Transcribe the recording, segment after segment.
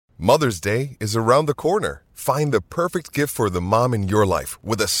Mother's Day is around the corner. Find the perfect gift for the mom in your life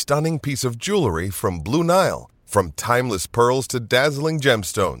with a stunning piece of jewelry from Blue Nile. From timeless pearls to dazzling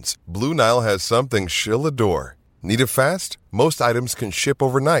gemstones, Blue Nile has something she'll adore. Need it fast? Most items can ship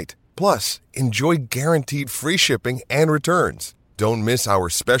overnight. Plus, enjoy guaranteed free shipping and returns. Don't miss our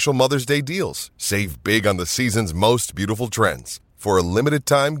special Mother's Day deals. Save big on the season's most beautiful trends. For a limited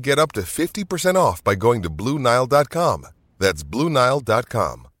time, get up to 50% off by going to BlueNile.com. That's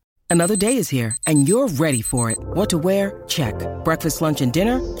BlueNile.com. Another day is here, and you're ready for it. What to wear? Check. Breakfast, lunch, and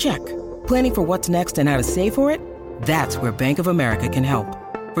dinner? Check. Planning for what's next and how to save for it? That's where Bank of America can help.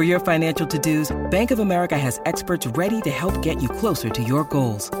 For your financial to-dos, Bank of America has experts ready to help get you closer to your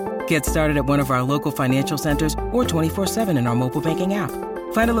goals. Get started at one of our local financial centers or 24/7 in our mobile banking app.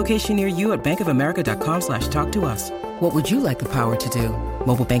 Find a location near you at bankofamerica.com/talktous. What would you like the power to do?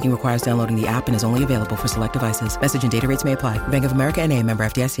 Mobile banking requires downloading the app and is only available for select devices. Message and data rates may apply. Bank of America N.A., member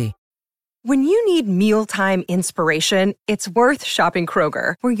FDIC. When you need mealtime inspiration, it's worth shopping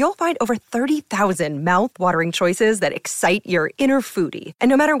Kroger, where you'll find over 30,000 mouth-watering choices that excite your inner foodie. And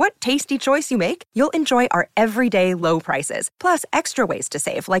no matter what tasty choice you make, you'll enjoy our everyday low prices, plus extra ways to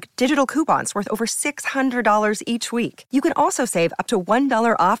save, like digital coupons worth over $600 each week. You can also save up to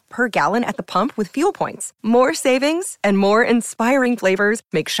 $1 off per gallon at the pump with fuel points. More savings and more inspiring flavors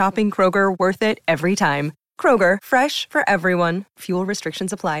make shopping Kroger worth it every time. Kroger, fresh for everyone. Fuel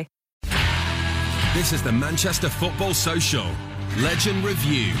restrictions apply. This is the Manchester Football Social Legend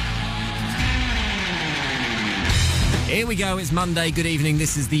Review. Here we go, it's Monday, good evening,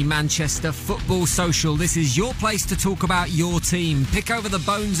 this is the Manchester Football Social. This is your place to talk about your team. Pick over the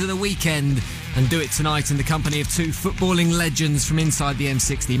bones of the weekend and do it tonight in the company of two footballing legends from inside the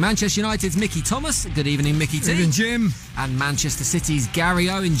M60. Manchester United's Mickey Thomas, good evening Mickey T. Good evening Jim. And Manchester City's Gary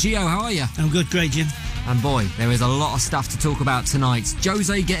Owen. Gio, how are you? I'm good, great Jim. And boy, there is a lot of stuff to talk about tonight.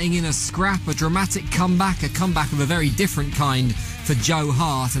 Jose getting in a scrap, a dramatic comeback, a comeback of a very different kind for Joe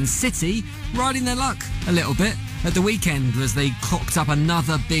Hart, and City riding their luck a little bit at the weekend as they clocked up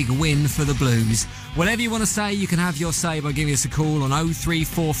another big win for the Blues. Whatever you want to say, you can have your say by giving us a call on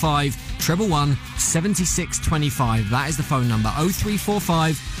 0345 111 7625. That is the phone number,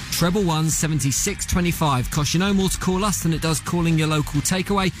 0345 111 7625. Costs you no more to call us than it does calling your local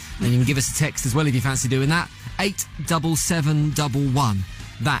takeaway. And you can give us a text as well if you fancy doing that, 87711.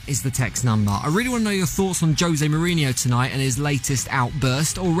 That is the text number. I really want to know your thoughts on Jose Mourinho tonight and his latest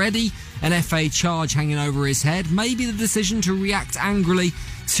outburst. Already an FA charge hanging over his head. Maybe the decision to react angrily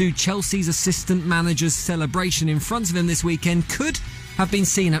to Chelsea's assistant manager's celebration in front of him this weekend could have been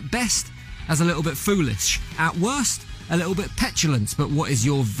seen at best as a little bit foolish. At worst, a little bit petulant. But what is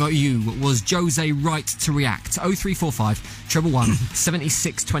your view? Was Jose right to react? 0345 111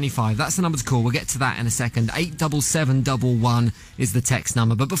 7625. That's the number to call. We'll get to that in a second. 87711 is the text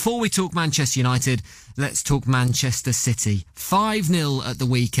number. But before we talk Manchester United, let's talk Manchester City. 5-0 at the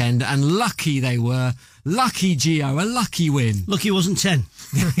weekend, and lucky they were. Lucky, Gio, a lucky win. Lucky it wasn't 10.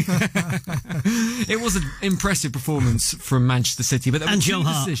 It was an impressive performance from Manchester City, but there were two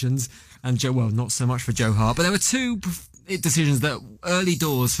decisions. And Joe, well, not so much for Joe Hart, but there were two decisions that early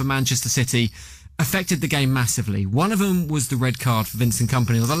doors for Manchester City affected the game massively. One of them was the red card for Vincent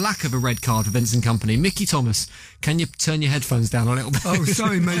Kompany, or the lack of a red card for Vincent Kompany. Mickey Thomas, can you turn your headphones down a little bit? Oh,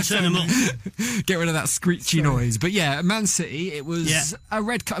 sorry, mate. Turn them up. Get rid of that screechy noise. But yeah, Man City, it was a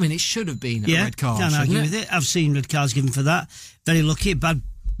red card. I mean, it should have been a red card. Can't argue with it. I've seen red cards given for that. Very lucky. Bad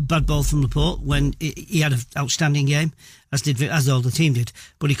ball from Laporte when he had an outstanding game, as all the team did.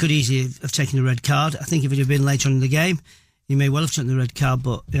 But he could easily have taken a red card. I think if it had been later on in the game, he may well have taken the red card.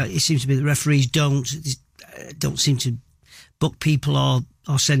 But it seems to be that referees don't seem to book people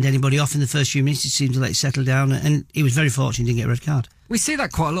or send anybody off in the first few minutes. It seems to let it settle down. And he was very fortunate he didn't get a red card. We see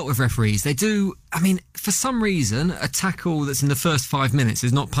that quite a lot with referees. They do, I mean, for some reason, a tackle that's in the first 5 minutes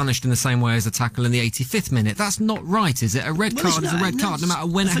is not punished in the same way as a tackle in the 85th minute. That's not right, is it? A red card is a red card, no matter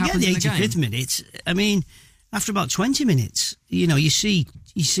when it happens in the game. Forget the 85th minute. I mean, after about 20 minutes, you see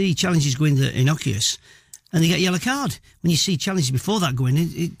challenges going that are innocuous, and they get a yellow card. When you see challenges before that going,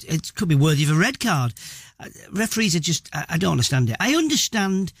 it could be worthy of a red card. Referees are just, I don't understand it. I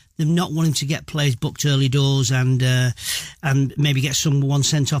understand them not wanting to get players booked early doors and maybe get someone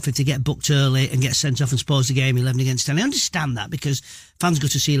sent off if they get booked early and get sent off and spoils the game 11 against 10. I understand that because fans go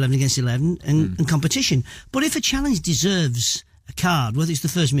to see 11 against 11 and competition. But if a challenge deserves a card, whether it's the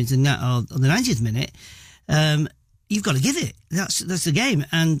first minute or the 90th minute, you've got to give it. That's the game.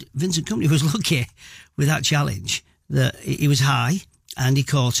 And Vincent Kompany was lucky with that challenge that he was high and he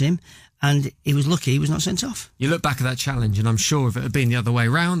caught him. And he was lucky he was not sent off. You look back at that challenge, and I'm sure if it had been the other way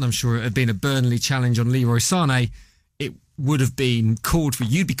round, I'm sure it had been a Burnley challenge on Leroy Sané, it would have been called for.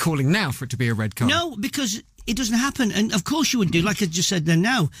 You'd be calling now for it to be a red card. No, because it doesn't happen. And of course you would do, like I just said then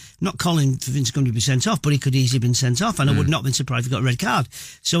now, not calling for Vince Gunn to be sent off, but he could easily have been sent off, and I would not have been surprised if he got a red card.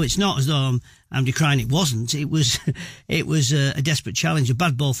 So it's not as though I'm decrying it wasn't. It was a desperate challenge, a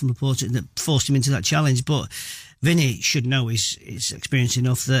bad ball from Laporte that forced him into that challenge. But Vinny should know, he's experienced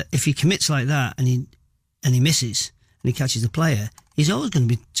enough that if he commits like that and he misses and he catches the player, he's always going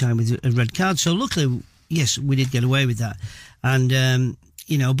to be timed with a red card. So luckily, yes, we did get away with that. And,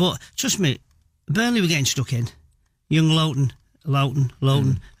 but trust me, Burnley were getting stuck in. Young Lowton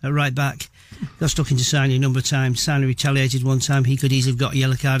at right back. Got stuck into Sane a number of times. Sane retaliated one time. He could easily have got a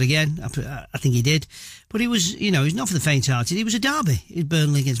yellow card again. I think he did. But he was, he's not for the faint-hearted. It was a derby. It was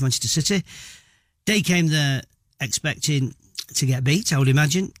Burnley against Manchester City. They came there expecting to get beat, I would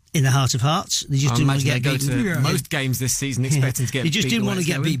imagine, in the heart of hearts. They just didn't want to get beat. They go to most games this season expecting to get beat. They just didn't want to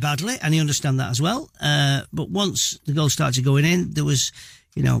get beat badly, and you understand that as well. But once the goals started going in, there was,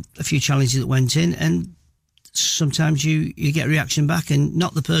 a few challenges that went in, and sometimes you get reaction back, and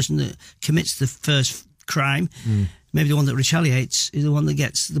not the person that commits the first crime. Maybe the one that retaliates is the one that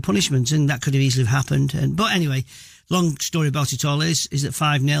gets the punishment, and that could have easily have happened. But anyway, long story about it all is that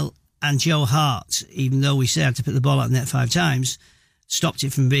 5-0, and Joe Hart, even though we said had to put the ball out in the net 5 times, stopped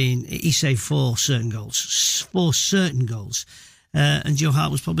it from being, he saved 4 certain goals. And Joe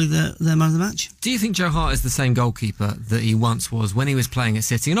Hart was probably the man of the match. Do you think Joe Hart is the same goalkeeper that he once was when he was playing at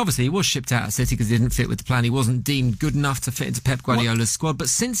City? And obviously he was shipped out at City because he didn't fit with the plan. He wasn't deemed good enough to fit into Pep Guardiola's squad. But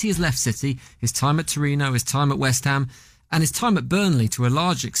since he has left City, his time at Torino, his time at West Ham, and his time at Burnley to a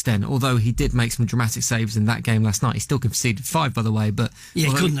large extent, although he did make some dramatic saves in that game last night. He still conceded 5, by the way. But yeah,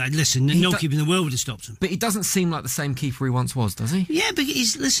 he couldn't. Listen, no keeper in the world would have stopped him. But he doesn't seem like the same keeper he once was, does he? Yeah, but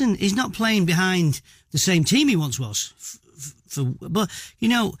he's not playing behind the same team he once was. But,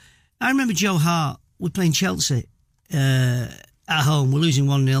 I remember Joe Hart, we're playing Chelsea at home. We're losing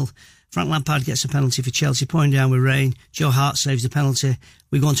 1-0. Frank Lampard gets a penalty for Chelsea, pouring down with rain. Joe Hart saves the penalty.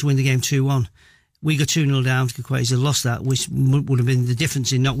 We go on to win the game 2-1. We go 2-0 down. Could quite easily have lost that, which would have been the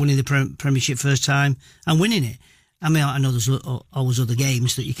difference in not winning the Premiership first time and winning it. I mean, I know there's always other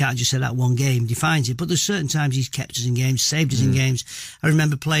games that you can't just say that one game defines it, but there's certain times he's kept us in games, saved us in games. I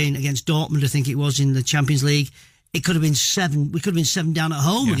remember playing against Dortmund, I think it was, in the Champions League. It could have been 7. We could have been 7 down at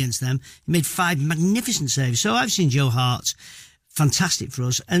home against them. He made 5 magnificent saves. So I've seen Joe Hart, fantastic for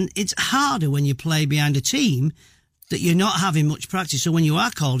us. And it's harder when you play behind a team that you're not having much practice. So when you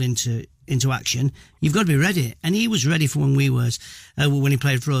are called into action, you've got to be ready. And he was ready for when he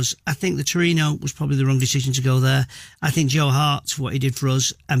played for us. I think the Torino was probably the wrong decision to go there. I think Joe Hart, for what he did for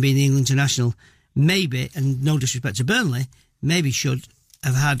us and being the England international, maybe, and no disrespect to Burnley, maybe should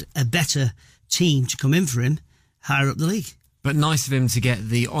have had a better team to come in for him higher up the league. But nice of him to get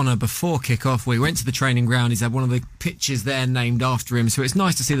the honour before kick-off. We went to the training ground. He's had one of the pitches there named after him. So it's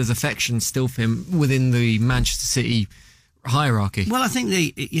nice to see there's affection still for him within the Manchester City hierarchy. Well, I think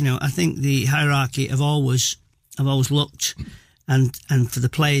the hierarchy have always looked and for the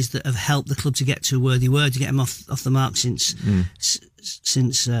players that have helped the club to get to where they were, to get them off the mark since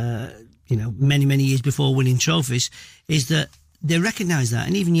many years before winning trophies, is that they recognise that.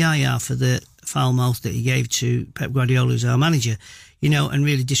 And even Yaya, for the foul mouth that he gave to Pep Guardiola as our manager, and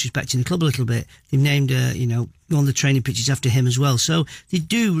really disrespecting the club a little bit. They've named, one of the training pitches after him as well. So they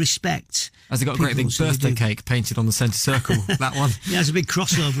do respect. Has he got a great big birthday cake painted on the centre circle? That one. Yeah, there's a big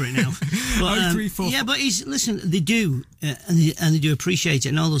cross over it now. But, yeah, but they do, and they do appreciate it,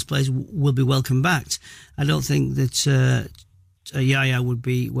 and all those players will be welcome back. I don't think that Yaya would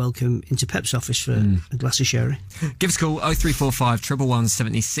be welcome into Pep's office for a glass of sherry. Give us a call, 0345 111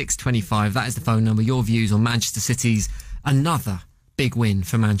 76 25. That is the phone number. Your views on Manchester City's another big win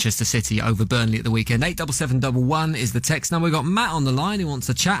for Manchester City over Burnley at the weekend. 87711 is the text number. We've got Matt on the line who wants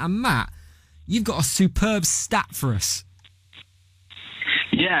to chat. And Matt, you've got a superb stat for us.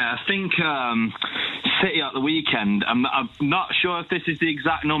 Yeah, I think City at the weekend, I'm not sure if this is the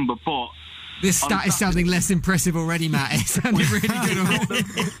exact number, but this stat is sounding less impressive already, Matt. It sounded really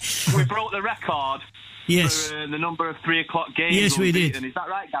good. We broke the record for the number of 3 o'clock games. Yes, we did. Is that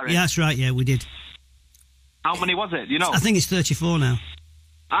right, Gary? Yeah, that's right, yeah, we did. How many was it, I think it's 34 now.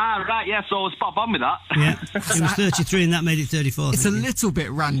 Ah, right, yeah, so I was spot on with that. Yeah, it was 33 and that made it 34. It's a little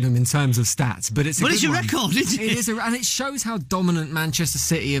bit random in terms of stats, but it's a good record, isn't it? It is, and it shows how dominant Manchester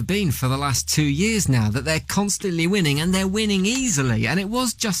City have been for the last 2 years now, that they're constantly winning, and they're winning easily. And it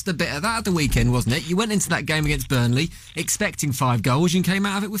was just a bit of that at the weekend, wasn't it? You went into that game against Burnley expecting 5 goals and came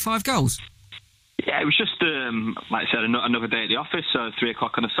out of it with 5 goals. Yeah, it was just, like I said, another day at the office, 3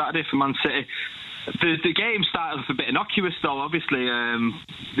 o'clock on a Saturday for Man City. The game started off a bit innocuous, though. Obviously,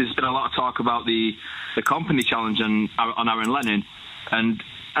 there's been a lot of talk about the company challenge on Aaron Lennon, and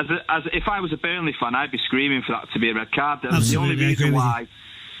as if I was a Burnley fan, I'd be screaming for that to be a red card. And the only reason why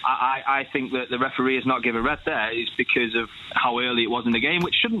I think that the referee has not given red there is because of how early it was in the game,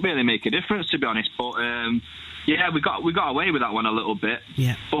 which shouldn't really make a difference, to be honest. But yeah, we got away with that one a little bit.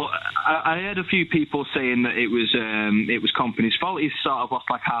 Yeah. But I heard a few people saying that it was Kompany's fault. He sort of lost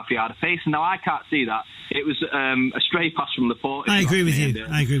like half a yard of pace, and now I can't see that. It was a stray pass from Laporte. I agree with you.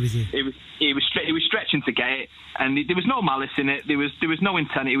 He was stretching to get it, and there was no malice in it. There was no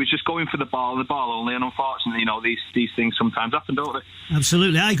intent. He was just going for the ball only. And unfortunately, these things sometimes happen, don't they?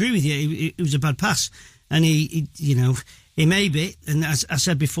 Absolutely, I agree with you. It was a bad pass, and he may be. And as I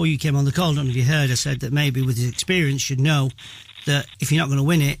said before you came on the call, I don't know if you heard, I said that maybe with his experience should know that if you're not going to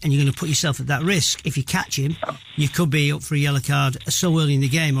win it and you're going to put yourself at that risk, if you catch him, you could be up for a yellow card so early in the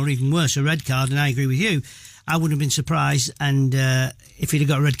game, or even worse, a red card. And I agree with you. I wouldn't have been surprised, and if he'd have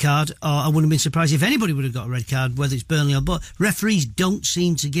got a red card, or I wouldn't have been surprised if anybody would have got a red card, whether it's Burnley or. But referees don't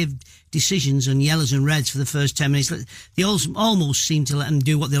seem to give decisions on yellows and reds for the first 10 minutes. They almost seem to let them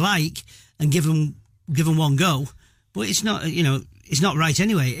do what they like and give them one go. But it's not, it's not right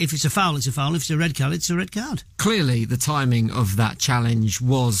anyway. If it's a foul, it's a foul. If it's a red card, it's a red card. Clearly, the timing of that challenge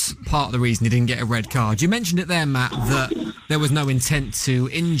was part of the reason he didn't get a red card. You mentioned it there, Matt, that there was no intent to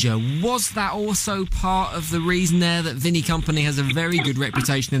injure. Was that also part of the reason there that Vinny Kompany has a very good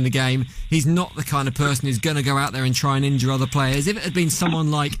reputation in the game? He's not the kind of person who's going to go out there and try and injure other players. If it had been someone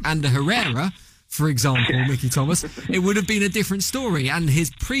like Ander Herrera, for example, Mickey Thomas, it would have been a different story. And his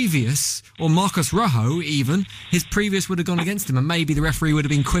previous, or Marcos Rojo even, his previous would have gone against him, and maybe the referee would have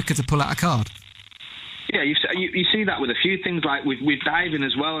been quicker to pull out a card. Yeah, you see that with a few things, like with diving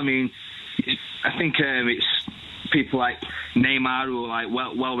as well. I mean, I think it's people like Neymar who are like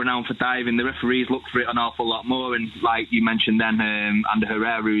well renowned for diving. The referees look for it an awful lot more, and like you mentioned then, Ander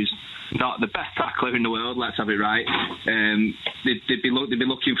Herrera, who's not the best tackler in the world, let's have it right. They'd be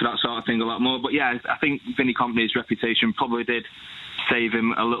looking for that sort of thing a lot more. But yeah, I think Vinny Kompany's reputation probably did save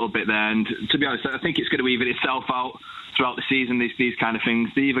him a little bit there. And to be honest, I think it's going to even itself out throughout the season. These kind of things,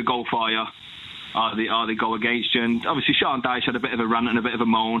 they either go for you or they go against you. And obviously, Sean Dyche had a bit of a rant and a bit of a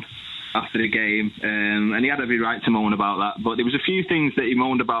moan after the game, and he had every right to moan about that. But there was a few things that he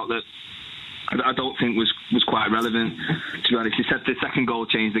moaned about that I don't think was quite relevant, to be honest. He said the second goal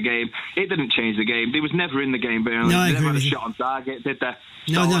changed the game. It didn't change the game. They was never in the game, Burnley. No, they never had a shot on target, did they?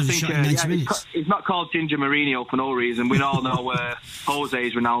 No, I they think, shot in 90 minutes. He's not called Ginger Mourinho for no reason. We all know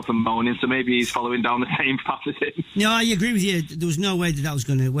Jose's renowned for moaning, so maybe he's following down the same path as him. No, I agree with you. There was no way that was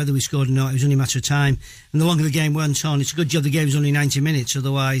going to, whether we scored or not, it was only a matter of time. And the longer the game went on, it's a good job the game was only 90 minutes,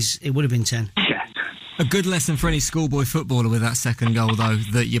 otherwise it would have been 10. Yeah. A good lesson for any schoolboy footballer with that second goal, though,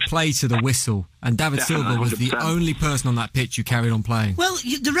 that you play to the whistle. And David Silva was the only person on that pitch who carried on playing. Well,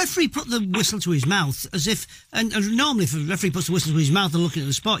 the referee put the whistle to his mouth as if... And normally if a referee puts the whistle to his mouth and looking at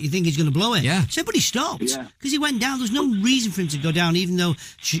the spot, you think he's going to blow it. Yeah. So everybody stopped because he went down. There was no reason for him to go down, even though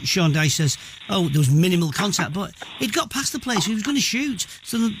Sean Dyche says, there was minimal contact. But he'd got past the place. He was going to shoot.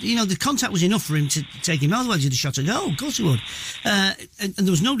 So, the contact was enough for him to take him out. Otherwise, he'd have shot a goal. Of course he would. And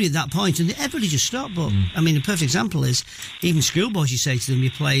there was nobody at that point, and everybody just stopped. But, I mean, a perfect example is, even schoolboys, you say to them, you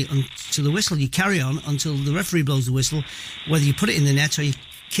play to the whistle. You carry on until the referee blows the whistle. Whether you put it in the net or you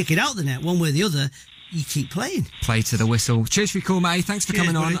kick it out the net, one way or the other, you keep playing. Play to the whistle. Cheers for your call, mate. Thanks for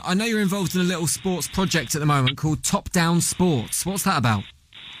coming on. Buddy. I know you're involved in a little sports project at the moment called Top Down Sports. What's that about?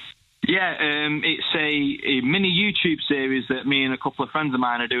 Yeah, it's a mini YouTube series that me and a couple of friends of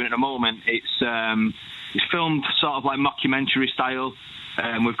mine are doing at the moment. It's filmed sort of like mockumentary style.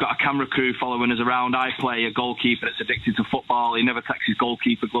 We've got a camera crew following us around. I play a goalkeeper that's addicted to football. He never takes his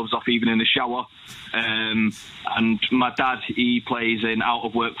goalkeeper gloves off even in the shower. And my dad, he plays an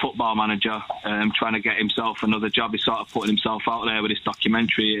out-of-work football manager, trying to get himself another job. He's sort of putting himself out there with this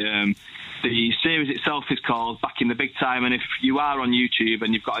documentary. The series itself is called Back in the Big Time, and if you are on YouTube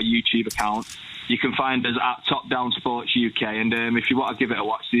and you've got a YouTube account, you can find us at Top Down Sports UK, and if you want to give it a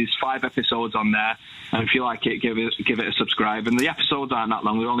watch, there's 5 episodes on there, and if you like it, give it a subscribe. And the episodes aren't that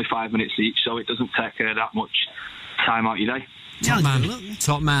long, they're only 5 minutes each, so it doesn't take that much time out your day.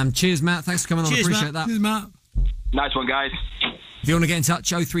 Top man. Cheers, Matt. Thanks for coming on. I appreciate that. Cheers, Matt. Nice one, guys. If you want to get in touch,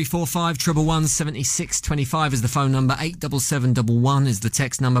 0345 111 7625 is the phone number, 87711 is the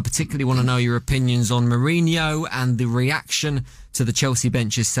text number. Particularly want to know your opinions on Mourinho and the reaction to the Chelsea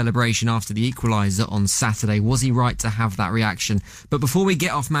bench's celebration after the equaliser on Saturday. Was he right to have that reaction? But before we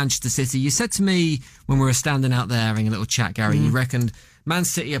get off Manchester City, you said to me when we were standing out there having a little chat, Gary, you reckoned Man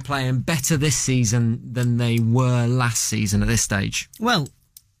City are playing better this season than they were last season at this stage. Well,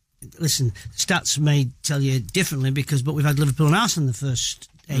 listen, stats may tell you differently but we've had Liverpool and Arsenal in the first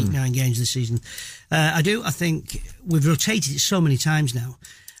 8-9 games this season. I think we've rotated it so many times now.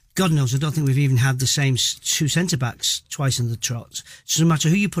 God knows, I don't think we've even had the same two centre-backs twice in the trot. It doesn't matter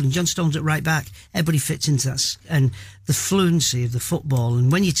who you put in. John Stones at right back, everybody fits into that. And the fluency of the football,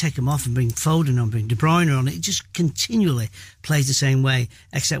 and when you take them off and bring Foden on, bring De Bruyne on, it just continually plays the same way,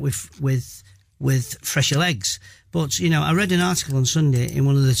 except with fresher legs. But, I read an article on Sunday in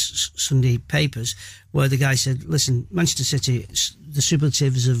one of the Sunday papers where the guy said, listen, Manchester City, the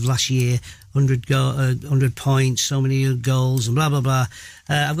superlatives of last year, 100 points, so many goals and blah, blah, blah.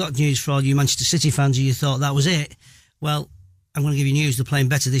 I've got news for all you Manchester City fans who you thought that was it. Well, I'm going to give you news. They're playing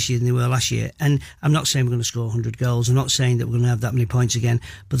better this year than they were last year. And I'm not saying we're going to score 100 goals. I'm not saying that we're going to have that many points again.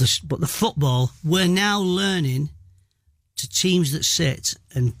 But the football, we're now learning to teams that sit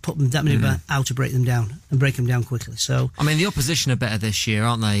and put them that many how to break them down and break them down quickly. So, the opposition are better this year,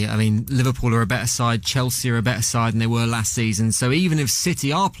 aren't they? Liverpool are a better side, Chelsea are a better side than they were last season. So even if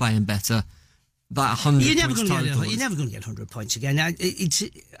City are playing better, that 100 you're never points total, you're never going to get 100 points again.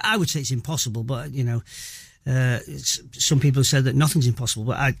 I would say it's impossible, but some people said that nothing's impossible.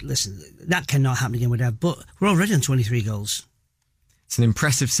 But listen, that cannot happen again. But we're already on 23 goals. It's an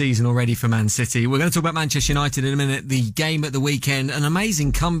impressive season already for Man City. We're going to talk about Manchester United in a minute. The game at the weekend, an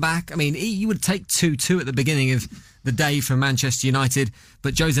amazing comeback. You would take 2-2 at the beginning of the day for Manchester United,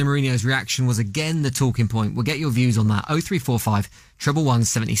 but Jose Mourinho's reaction was again the talking point. We'll get your views on that. 0345 111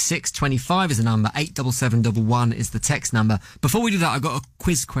 76 25 is the number. 87711 is the text number. Before we do that, I've got a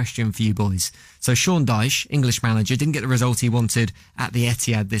quiz question for you boys. So Sean Dyche, English manager, didn't get the result he wanted at the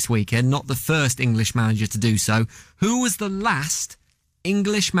Etihad this weekend. Not the first English manager to do so. Who was the last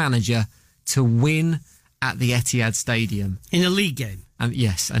English manager to win at the Etihad Stadium? In a league game? And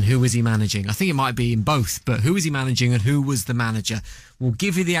yes, and who was he managing? I think it might be in both, but who was he managing and who was the manager? We'll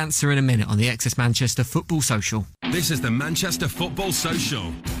give you the answer in a minute on the XS Manchester Football Social. This is the Manchester Football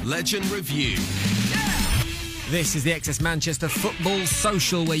Social Legend Review. This is the XS Manchester Football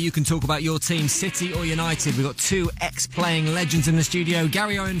Social, where you can talk about your team, City or United. We've got two ex-playing legends in the studio.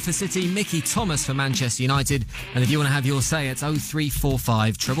 Gary Owen for City, Mickey Thomas for Manchester United. And if you want to have your say, it's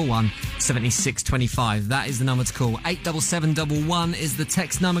 0345 111 76 25. That is the number to call. 87711 is the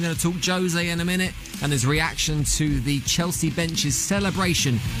text number. I'm going to talk Jose in a minute and his reaction to the Chelsea bench's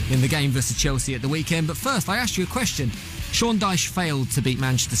celebration in the game versus Chelsea at the weekend. But first, I asked you a question. Sean Dyche failed to beat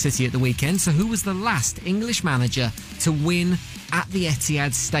Manchester City at the weekend, so who was the last English manager to win at the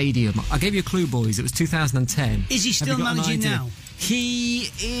Etihad Stadium? I gave you a clue, boys. It was 2010. Is he still managing now? He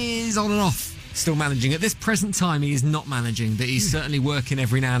is on and off still managing. At this present time, he is not managing, but he's certainly working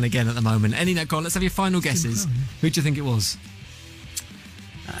every now and again at the moment. Go on, let's have your final guesses. Who do you think it was?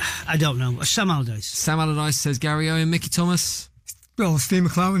 I don't know. Sam Allardyce. Sam Allardyce says Gary Owen. Mickey Thomas? Well, Steve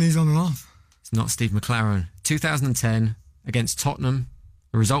McLaren, he's on and off. It's not Steve McLaren. 2010 against Tottenham.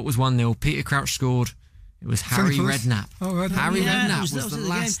 The result was 1-0. Peter Crouch scored. It was Harry Redknapp. Oh, Redknapp. Harry Redknapp was the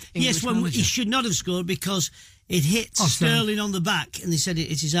last English manager. He should not have scored because it hit Sterling on the back and they said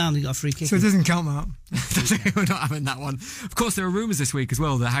it's his arm. He got a free kick. So it doesn't count that. We're not having that one. Of course, there are rumours this week as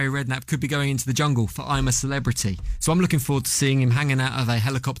well that Harry Redknapp could be going into the jungle for I'm a Celebrity. So I'm looking forward to seeing him hanging out of a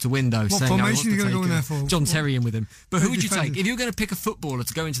helicopter window. What saying, formation are you going to go in there for? John Terry in with him. But who would you take? If you were going to pick a footballer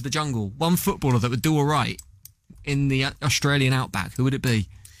to go into the jungle, one footballer that would do all right in the Australian outback, who would it be?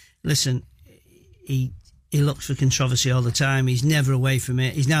 Listen, he looks for controversy all the time. He's never away from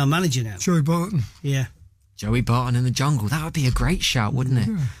it. He's now a manager now. Joey Barton. Yeah. Joey Barton in the jungle. That would be a great shout, wouldn't it?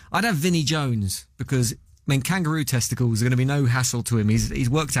 Yeah. I'd have Vinnie Jones because, kangaroo testicles are going to be no hassle to him. He's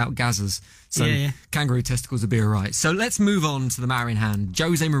worked out Gazas. So kangaroo testicles would be all right. So let's move on to the matter in hand.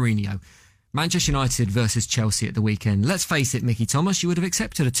 Jose Mourinho. Manchester United versus Chelsea at the weekend. Let's face it, Mickey Thomas, you would have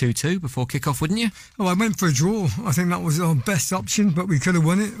accepted a 2-2 before kick-off, wouldn't you? Oh, I went for a draw. I think that was our best option, but we could have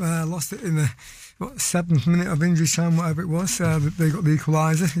won it. Lost it in the 7th minute of injury time, whatever it was. They got the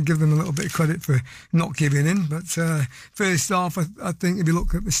equaliser. I give them a little bit of credit for not giving in. But first half, I think if you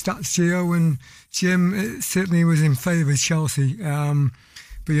look at the stats, Gio and Jim, it certainly was in favour of Chelsea.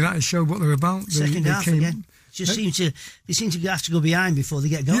 But United showed what they're about. Second half again. They seem to have to go behind before they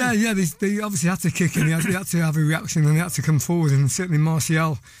get going. Yeah, they obviously had to kick in. They had to have a reaction and they had to come forward. And certainly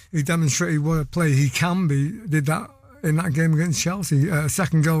Martial, who demonstrated what a player he can be, did that in that game against Chelsea.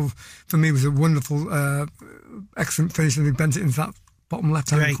 Second goal for me was a wonderful, excellent finish, and they bent it into that bottom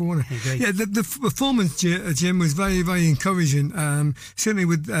left-hand corner. Yeah, the performance, Jim, was very, very encouraging. Certainly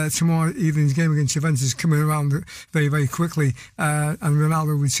with tomorrow evening's game against Juventus coming around very, very quickly, and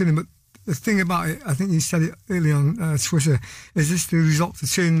Ronaldo was sitting, but the thing about it, I think you said it early on Twitter, is this the result to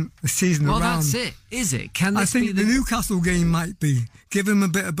turn the season around? Well, that's it, is it? Can this I think be the Newcastle game might be. Give them a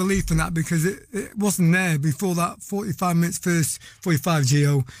bit of belief in that, because it wasn't there before that 45 minutes first, 45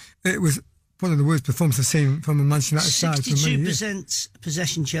 GO. It was one of the worst performances I've seen from a Manchester United side for many years. 62%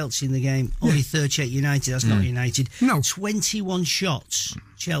 possession Chelsea in the game, only 38 United. That's not United. No. 21 shots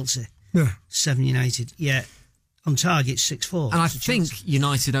Chelsea, 7 United. Yeah, on target 6-4. And I think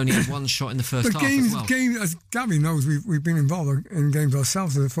United only had one shot in the first half as well. As Gary knows, we've been involved in games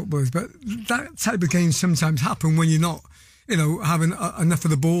ourselves as footballers, but that type of games sometimes happen when you're not, having enough of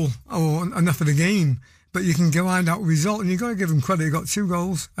the ball or enough of the game. But you can grind out a result, and you've got to give them credit. He got 2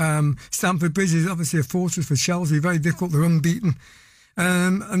 goals. Stamford Bridge is obviously a fortress for Chelsea, very difficult. They're unbeaten.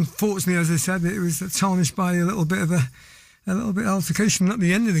 Unfortunately, as I said, it was tarnished by a little bit of altercation at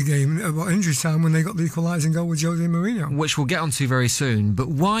the end of the game, about injury time, when they got the equalising goal with Jose Mourinho. Which we'll get onto very soon. But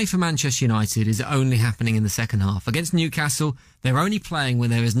why for Manchester United is it only happening in the second half? Against Newcastle, they're only playing when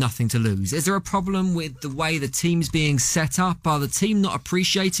there is nothing to lose. Is there a problem with the way the team's being set up? Are the team not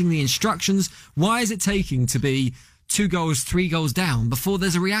appreciating the instructions? Why is it taking to be 2 goals, 3 goals down before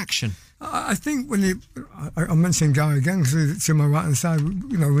there's a reaction? I think I'm mentioning Gary again, because to my right hand side,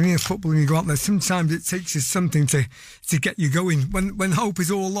 when you're football and you go out there, sometimes it takes you something to get you going. When hope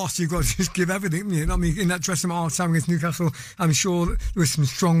is all lost, you've got to just give everything. You know what I mean? In that dressing room all the time against Newcastle, I'm sure there was some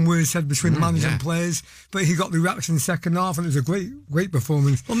strong words said between the manager and players, but he got the reaction in the second half, and it was a great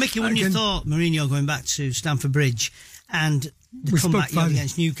performance. Well, Mickey, when you thought Mourinho going back to Stamford Bridge and the comeback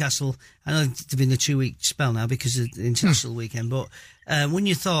against Newcastle, I know it's been a 2-week spell now because of the international weekend, but when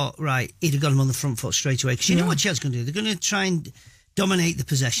you thought, right, he'd have got him on the front foot straight away, because you know what Chelsea's going to do. They're going to try and dominate the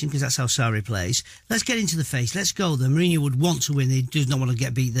possession, because that's how Sarri plays. Let's get into the face. Let's go there. Mourinho would want to win. He does not want to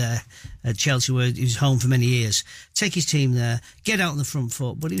get beat there at Chelsea, where he was home for many years. Take his team there, get out on the front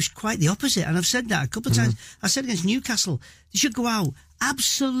foot. But it was quite the opposite. And I've said that a couple of times. I said against Newcastle, they should go out,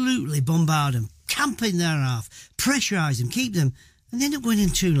 absolutely bombard them, camp in their half, pressurise them, keep them. And they end up going in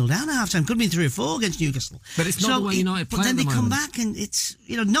 2-0 down at half time. Could have been 3 or 4 against Newcastle. But it's not the way United play. But then they come back, and it's,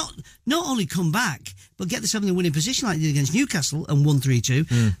 not only come back, but get themselves in a winning position like they did against Newcastle and won 3-2.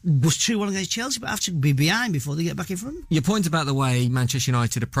 Was 2-1 against Chelsea, but have to be behind before they get back in front. Your point about the way Manchester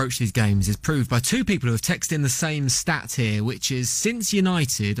United approach these games is proved by 2 people who have texted in the same stat here, which is since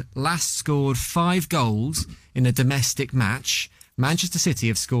United last scored 5 goals in a domestic match, Manchester City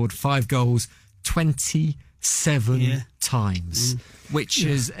have scored 5 goals 27 times, which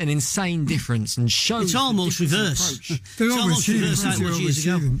is an insane difference, and shows it's almost reverse. They're overachieving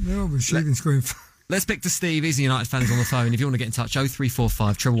scoring. Let's pick to Steve. He's the United fans on the phone. If you want to get in touch, 0345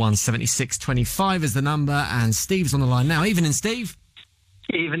 111 76 25 is the number, and Steve's on the line now. Evening, Steve.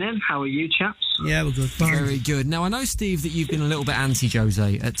 Evening. How are you, chaps? Yeah, we're good. Very good. Now, I know, Steve, that you've been a little bit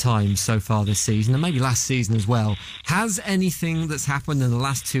anti-Jose at times so far this season, and maybe last season as well. Has anything that's happened in the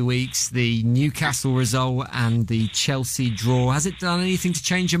last 2 weeks, the Newcastle result and the Chelsea draw, has it done anything to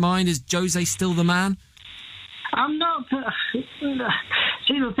change your mind? Is Jose still the man? I'm not.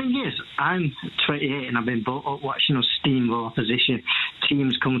 See, the thing is, I'm 28 and I've been brought up watching us steamroll opposition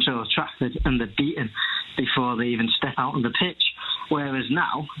teams come to Old Trafford and they're beaten before they even step out on the pitch. Whereas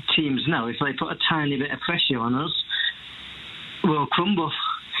now, teams know if they put a tiny bit of pressure on us, we'll crumble.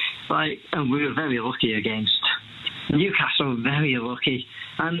 And we were very lucky against Newcastle, very lucky.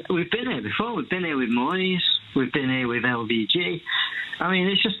 And we've been here before. We've been here with Moyes. We've been here with LVG. I mean,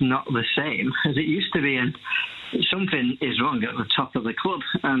 it's just not the same as it used to be. And something is wrong at the top of the club.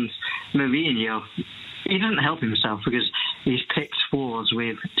 And Mourinho, he doesn't help himself because he's picked wars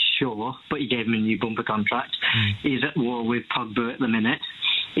with Shaw, but he gave him a new bumper contract. He's at war with Pogba at the minute.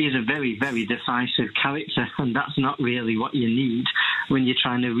 He's a very, very decisive character, and that's not really what you need when you're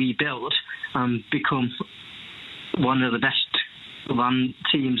trying to rebuild and become one of the best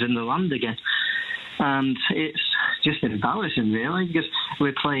teams in the land again. And it's just embarrassing, really, because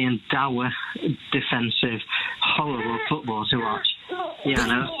we're playing dour, defensive, horrible football to watch. Yeah, I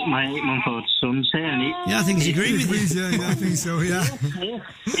know. My 8-month-old son's here. And I think he's agreeing with you. Yeah, I think so, yeah.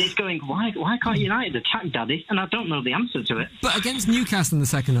 He's going, why can't United attack, Daddy? And I don't know the answer to it. But against Newcastle in the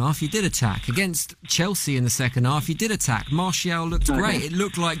second half, you did attack. Against Chelsea in the second half, you did attack. Martial looked great. It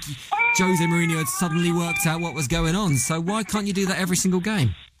looked like Jose Mourinho had suddenly worked out what was going on. So why can't you do that every single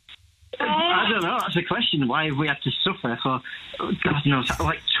game? I don't know. That's a question. Why have we had to suffer for, God knows,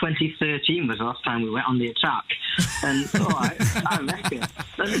 like 2013 was the last time we went on the attack. And I reckon.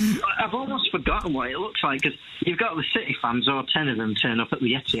 I've almost forgotten what it looks like, because you've got the City fans, all 10 of them turn up at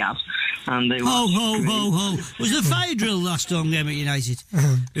the Etihad, and they Ho. Was there fire drill last home game at United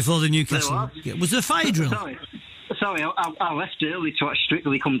before the Newcastle? Was there fire drill? sorry, I left early to watch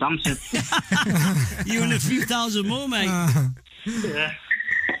Strictly Come Dancing. You and a few thousand more, mate. Yeah.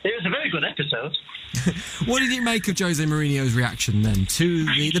 It was a very good episode. What did you make of Jose Mourinho's reaction then to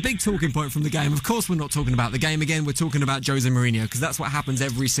the big talking point from the game? Of course, we're not talking about the game again. We're talking about Jose Mourinho, because that's what happens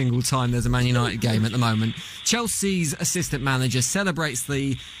every single time there's a Man United game at the moment. Chelsea's assistant manager celebrates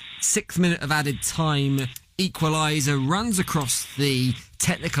the 6th minute of added time equaliser, runs across the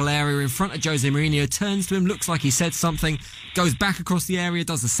technical area in front of Jose Mourinho, turns to him, looks like he said something, goes back across the area,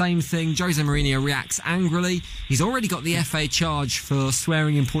 does the same thing. Jose Mourinho reacts angrily. He's already got the FA charge for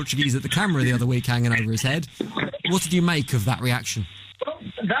swearing in Portuguese at the camera the other week hanging over his head. What did you make of that reaction? Well,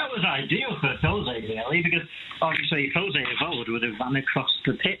 that was ideal for Jose, really, because obviously Jose Evold would have run across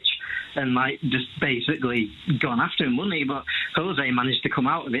the pitch and just basically gone after him, wouldn't he? But Jose managed to come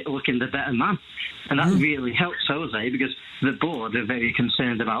out of it looking the better man, and that really helps Jose, because the board are very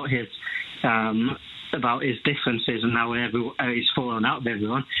concerned about his differences and how he's fallen out with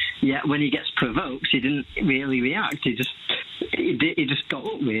everyone. Yet when he gets provoked, he didn't really react. He just got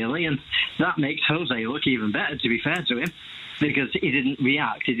up, really, and that makes Jose look even better, to be fair to him, because he didn't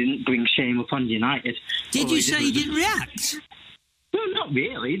react. He didn't bring shame upon United. Did you say he didn't react? No, not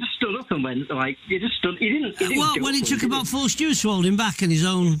really. He just stood up and went he just stood. He didn't. Well, when it took about 4 stews to hold him back and his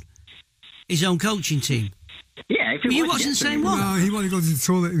own coaching team. Yeah, if you wasn't saying what? No, he wanted to go to the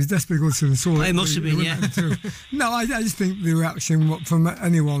toilet. He was desperate to go to the toilet. It must have been, yeah. No, I just think the reaction from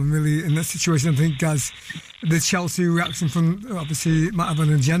anyone really in that situation, I think, as the Chelsea reaction from, obviously, it might have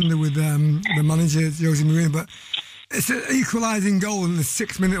an agenda with the manager, Jose Mourinho, but it's an equalising goal in the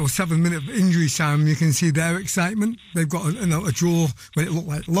 6th minute or 7th minute of injury time. You can see their excitement. They've got a draw when it looked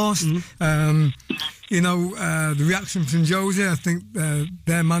like lost. The reaction from Jose, I think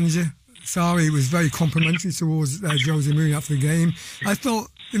their manager, Sarri, was very complimentary towards Jose Mourinho after the game. I thought,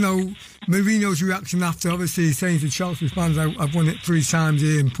 Mourinho's reaction after, obviously, saying to Chelsea fans, I've won it 3 times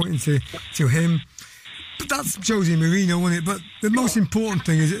here, and pointing to him. But that's Jose Mourinho, wasn't it? But the most important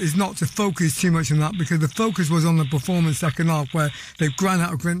thing is not to focus too much on that, because the focus was on the performance second half, where they've ground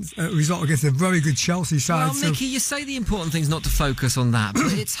out a result against a very good Chelsea side. Well, Mickey, you say the important thing's not to focus on that,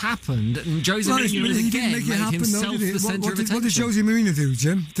 but it's happened, and Jose Mourinho again made himself the centre of attention. What did Jose Mourinho do,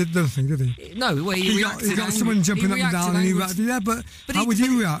 Jim? Did nothing, did he? No, well, he got someone jumping up and down, and he reacted. Yeah, but how would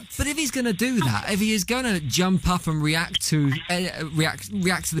you react? But if he's going to do that, if he is going to jump up and react to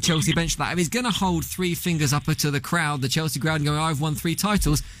the Chelsea bench, if he's going to hold 3 fingers up to the crowd, the Chelsea crowd, and go, I've won 3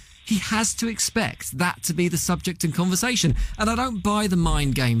 titles, he has to expect that to be the subject in conversation. And I don't buy the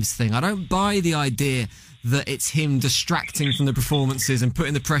mind games thing. I don't buy the idea that it's him distracting from the performances and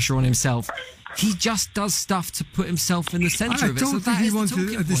putting the pressure on himself. He just does stuff to put himself in the centre of it. I don't think he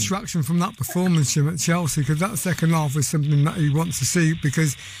wanted a distraction from that performance, Jim, at Chelsea, because that second half was something that he wants to see,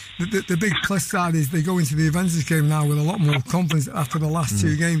 because the big plus side is they go into the Juventus game now with a lot more confidence after the last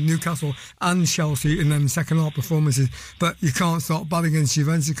 2 games, Newcastle and Chelsea, in them second half performances. But you can't start bad against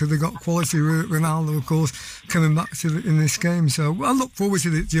Juventus because they've got quality. Ronaldo, of course, coming back in this game. So I look forward to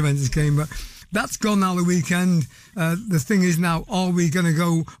the Juventus game, but that's gone now the weekend. The thing is now, are we going to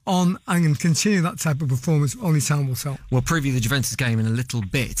go on and continue that type of performance? Only time will tell. We'll preview the Juventus game in a little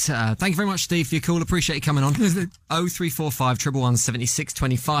bit. Thank you very much, Steve, for your call. Appreciate you coming on. 0345 111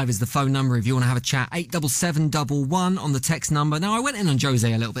 7625 is the phone number if you want to have a chat. 87711 on the text number. Now, I went in on Jose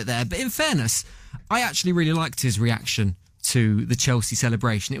a little bit there, but in fairness, I actually really liked his reaction to the Chelsea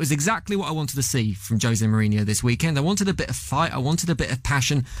celebration. It was exactly what I wanted to see from Jose Mourinho this weekend. I wanted a bit of fight. I wanted a bit of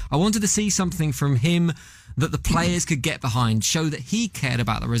passion. I wanted to see something from him that the players could get behind, show that he cared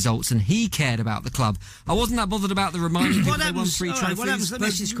about the results and he cared about the club. I wasn't that bothered about the reminding people they won 3 trophies. What happens? Let me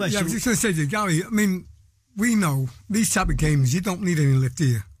ask this question. Yeah, I was just going to say to you, Gary, I mean, we know these type of games, you don't need any lift, do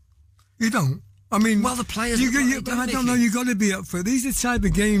you? You don't. I mean, well, the players... I don't know, you've got to be up for it. These are the type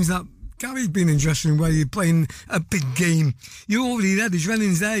of games that Gary's been interested in, where you're playing a big game. You're already there, there's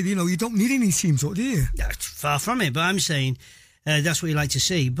runnings there, you don't need any team talk, do you? That's far from it, but I'm saying that's what you like to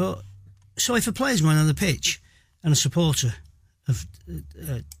see. But so if a player's going on the pitch and a supporter of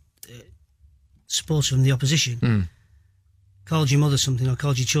from the opposition called your mother something, or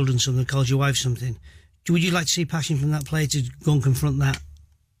called your children something, or called your wife something, would you like to see passion from that player to go and confront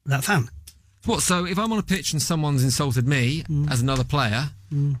that fan? What, so if I'm on a pitch and someone's insulted me as another player,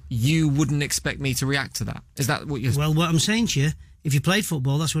 you wouldn't expect me to react to that? Is that what you're... Well, what I'm saying to you, if you played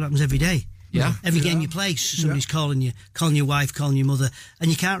football, that's what happens every day. Yeah. Every game you play, somebody's calling your wife, calling your mother, and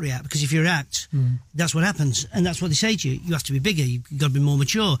you can't react, because if you react, that's what happens. And that's what they say to you. You have to be bigger, you've got to be more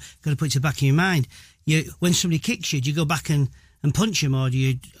mature, you've got to put it to the back of your mind. When somebody kicks you, do you go back and punch him, or do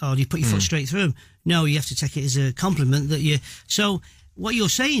you put your foot straight through him? No, you have to take it as a compliment that you... So what you're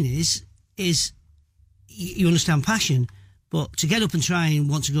saying is you understand passion, but to get up and try and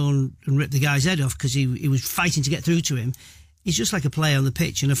want to go and rip the guy's head off because he was fighting to get through to him, he's just like a player on the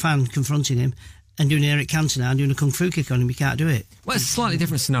pitch and a fan confronting him and doing Eric Cantona and doing a kung fu kick on him. You can't do it. Well, it's a slightly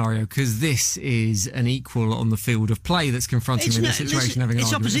different scenario because this is an equal on the field of play that's confronting him in a situation having an argument.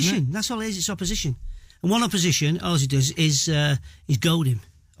 It's opposition. Isn't it? That's all it is. It's opposition. And one opposition, all he does is goad him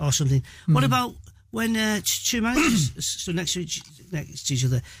or something. What about when two managers stood next to each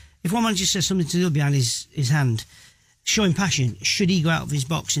other? If one manager says something to the other behind his hand, showing passion, should he go out of his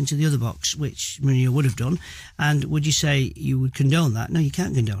box into the other box, which Mourinho would have done? And would you say you would condone that? No, you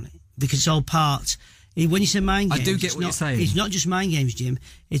can't condone it because it's all part. When you say mind games, I do get what you're saying. It's not just mind games, Jim.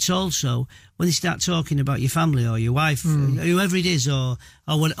 It's also when they start talking about your family or your wife, whoever it is, or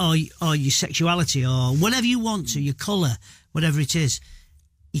your sexuality or whatever you want to, your colour, whatever it is.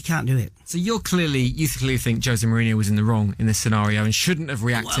 You can't do it. So you clearly think Jose Mourinho was in the wrong in this scenario and shouldn't have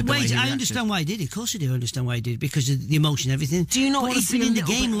reacted the way he reacted. I understand why he did. Of course I do understand why he did, because of the emotion and everything. Do you not? He's been in the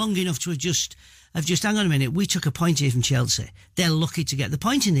game long enough to have just hang on a minute. We took a point here from Chelsea. They're lucky to get the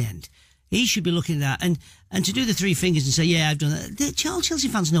point in the end. He should be looking at that and to do the three fingers and say, yeah, I've done that. Chelsea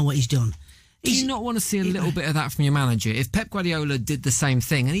fans know what he's done. Do you not want to see a little bit of that from your manager? If Pep Guardiola did the same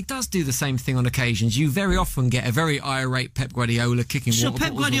thing, and he does do the same thing on occasions, you very often get a very irate Pep Guardiola kicking water bottles. So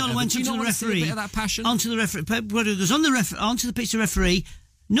Pep Guardiola went onto the referee. A bit of that passion? Onto the referee. Pep Guardiola goes onto the pitch to referee.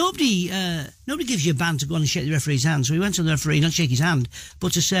 Nobody gives you a ban to go on and shake the referee's hand. So he went to the referee, not shake his hand,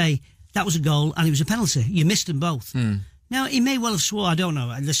 but to say that was a goal and it was a penalty. You missed them both. Now, he may well have swore, I don't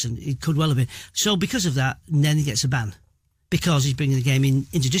know. Listen, it could well have been. So because of that, then he gets a ban. Because he's bringing the game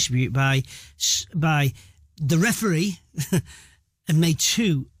into dispute by the referee and made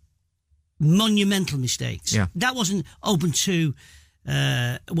two monumental mistakes. Yeah. That wasn't open to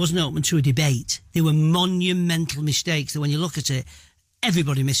a debate. They were monumental mistakes that when you look at it,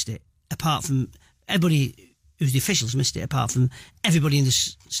 everybody missed it, apart from everybody who's the officials missed it, apart from everybody in the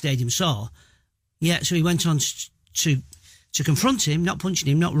stadium saw. Yeah, so he went on to confront him, not punching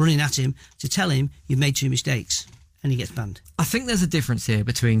him, not running at him, to tell him you've made two mistakes. And he gets banned. I think there's a difference here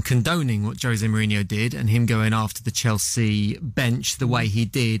between condoning what Jose Mourinho did and him going after the Chelsea bench the way he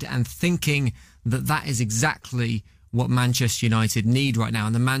did and thinking that is exactly what Manchester United need right now.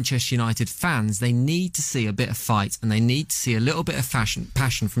 And the Manchester United fans, they need to see a bit of fight and they need to see a little bit of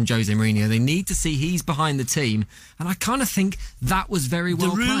passion from Jose Mourinho. They need to see he's behind the team. And I kind of think that was very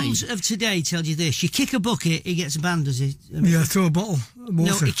well played. The rules of today tell you this. You kick a bucket, he gets banned, does he? Yeah, throw a bottle.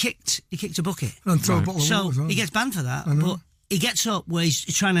 No, he kicked a bucket. And throw a bottle of water as well. He gets banned for that. But he gets up where he's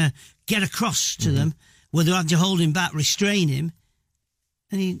trying to get across to them, where they have to hold him back, restrain him.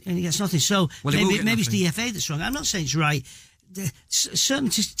 And he gets nothing. So maybe it's the FA that's wrong. I'm not saying it's right. Certainly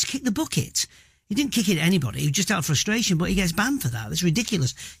to kick the bucket. He didn't kick it at anybody. He was just out of frustration, but he gets banned for that. That's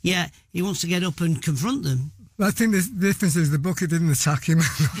ridiculous. Yeah, he wants to get up and confront them. I think the difference is the bucket didn't attack him.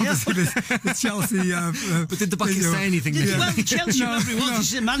 Obviously, the Chelsea... but did the bucket say anything? Well, the Chelsea, whoever he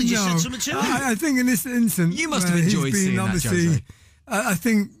was, the manager said something to him. I think in this instance... You must have enjoyed seeing that, Jose. I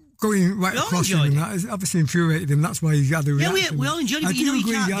think... Going right across him and that has obviously infuriated him. That's why he had a reaction. Yeah, we all enjoyed it, but you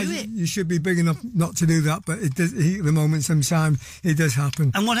can't do it. You should be big enough not to do that, but it does, at the moment, sometimes it does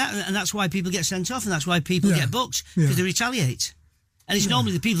happen. And and that's why people get sent off, and that's why people get booked, because they retaliate. And it's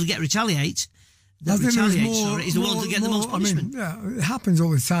normally the people who retaliate is the ones that get the most punishment. It happens all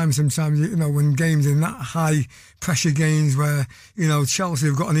the time sometimes, when games in that high pressure games where, Chelsea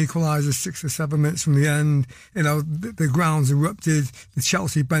have got an equaliser 6 or 7 minutes from the end, the ground's erupted, the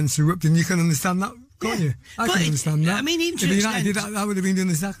Chelsea bench erupted, and you can understand that, can't you? I can understand that. I mean, even if United did that would have been doing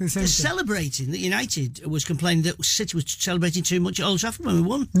exactly the same thing. Celebrating that United was complaining that City was celebrating too much at Old Trafford when we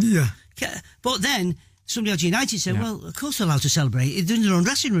won. Yeah. But then... somebody at United said, well, of course they're allowed to celebrate. They're in their own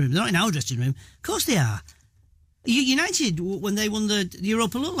dressing room. They're not in our dressing room. Of course they are. United, when they won the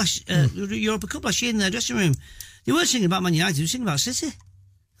Europa Cup last year in their dressing room, they weren't singing about Man United, they were singing about City.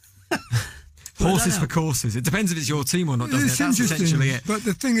 Horses for courses. It depends if it's your team or not, doesn't it? That's essentially it. But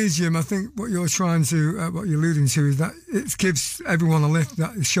the thing is, Jim, I think what you're trying to, what you're alluding to is that it gives everyone a lift,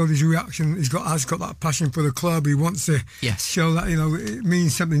 that showed his reaction. Has got that passion for the club. He wants to show that, it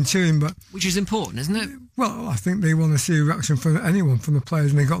means something to him. But which is important, isn't it? Well, I think they want to see a reaction from anyone, from the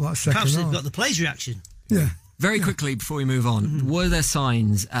players, and they got that second half. Perhaps they've got the players' reaction. Yeah. Very quickly, before we move on, were there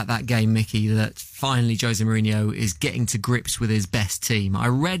signs at that game, Mickey, that finally Jose Mourinho is getting to grips with his best team? I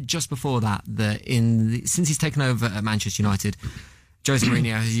read just before that since he's taken over at Manchester United, Jose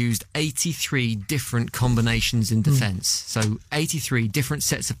Mourinho has used 83 different combinations in defence. So 83 different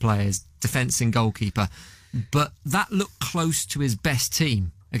sets of players, defence and goalkeeper. But that looked close to his best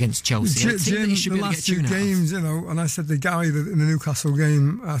team. against Chelsea. Jim, the last two games, and I said to Gary in the Newcastle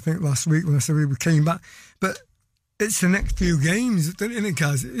game, I think last week when I said we came back, but it's the next few games, isn't it,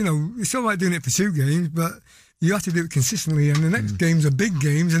 Kaz? It's all right doing it for 2 games, but you have to do it consistently, and the next games are big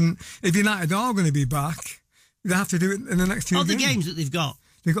games, and if United are going to be back, they have to do it in the next 2 games. The games that they've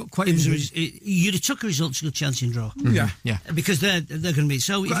got quite easy. You'd have took a result to a good chance in draw. Yeah. Because they're going to be.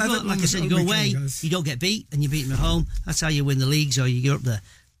 So, if like I said, you go away, you don't get beat, and you beat them at home. That's how you win the leagues, or you get up there.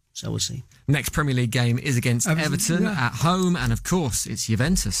 So we'll see. Next Premier League game is against Everton at home, and of course it's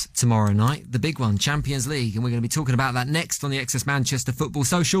Juventus tomorrow night, the big one, Champions League, and we're going to be talking about that next on the XS Manchester Football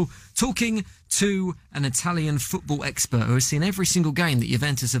Social, talking to an Italian football expert who has seen every single game that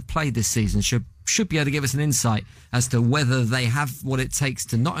Juventus have played this season, should be able to give us an insight as to whether they have what it takes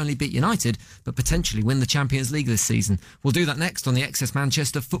to not only beat United, but potentially win the Champions League this season. We'll do that next on the XS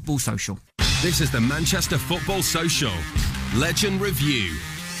Manchester Football Social. This is the Manchester Football Social Legend Review.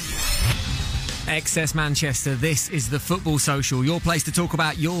 XS Manchester, this is the Football Social, your place to talk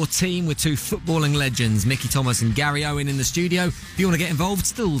about your team with 2 footballing legends, Mickey Thomas and Gary Owen in the studio. If you want to get involved,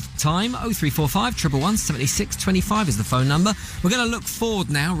 still time, 0345 111 76 25 is the phone number. We're going to look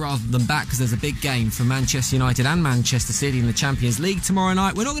forward now rather than back, because there's a big game for Manchester United and Manchester City in the Champions League tomorrow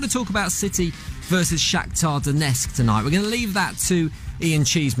night. We're not going to talk about City versus Shakhtar Donetsk tonight. We're going to leave that to Ian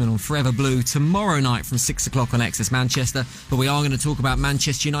Cheeseman on Forever Blue tomorrow night from 6 o'clock on XS Manchester, but we are going to talk about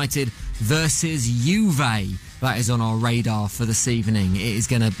Manchester United versus Juve. That is on our radar for this evening. It is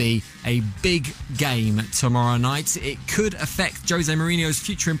going to be a big game tomorrow night. It could affect Jose Mourinho's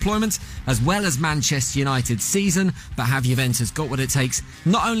future employment as well as Manchester United's season, but have Juventus got what it takes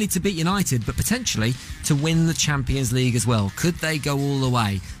not only to beat United but potentially to win the Champions League as well? Could they go all the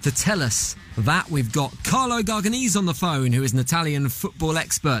way? To tell us that, we've got Carlo Garganese on the phone, who is an Italian football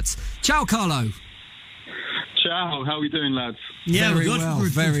expert. Ciao, Carlo. Ciao, how are we doing, lads? Yeah, very well,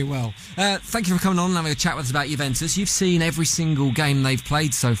 very well. Thank you for coming on and having a chat with us about Juventus. You've seen every single game they've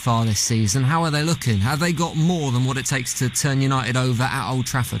played so far this season. How are they looking? Have they got more than what it takes to turn United over at Old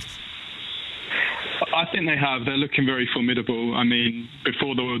Trafford? I think they have. They're looking very formidable. I mean,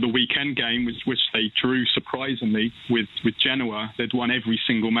 before the weekend game, which they drew surprisingly with Genoa, they'd won every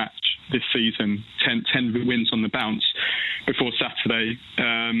single match this season, 10 wins on the bounce before Saturday,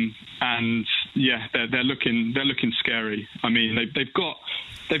 and yeah, they're looking scary. I mean, they've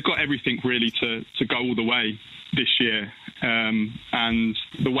got everything really to go all the way this year, and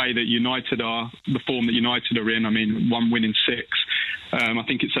the way that United are, the form that United are in. I mean, 1 win in 6. I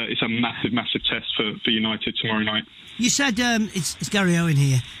think it's a massive test for United tomorrow night. You said it's Gary Owen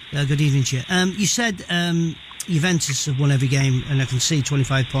here. Good evening to you. You said Juventus have won every game, and I can see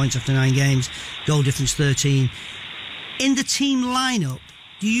 25 points after 9 games, goal difference 13. In the team lineup,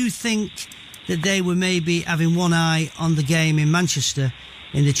 do you think that they were maybe having one eye on the game in Manchester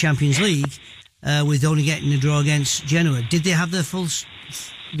in the Champions League, with only getting a draw against Genoa? Did they have the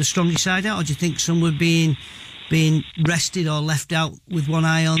strongest side out, or do you think some were being rested or left out with one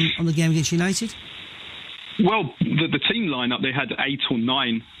eye on the game against United? Well, the team lineup, they had 8 or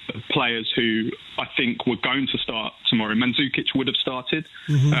 9 players who I think were going to start tomorrow. Mandzukic would have started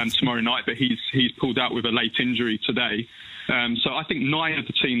tomorrow night, but he's pulled out with a late injury today. So I think 9 of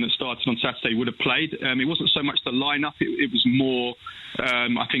the team that started on Saturday would have played. It wasn't so much the lineup; it was more.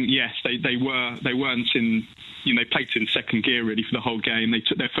 I think yes, they weren't in. They played in second gear really for the whole game. They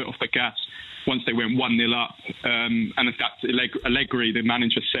took their foot off the gas once they went 1-0 up. And in fact, Allegri, the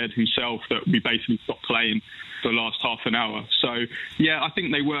manager, said himself that we basically stopped playing for the last half an hour. So yeah, I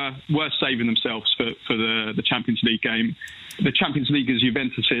think they were saving themselves for the Champions League game. The Champions League is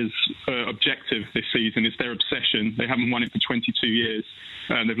Juventus's objective this season. It's their obsession. They haven't won it for 22 years.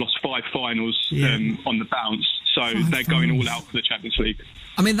 They've lost 5 finals on the bounce. So they're going all out for the Champions League.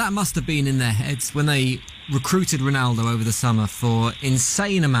 I mean, that must have been in their heads when they recruited Ronaldo over the summer for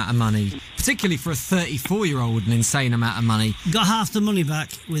insane amount of money, particularly for a 34-year-old, an insane amount of money. Got half the money back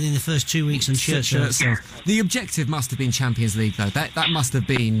within the first 2 weeks on shirt sales. The objective must have been Champions League, though. That must have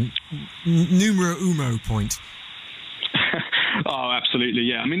been numero uno point. Oh, absolutely,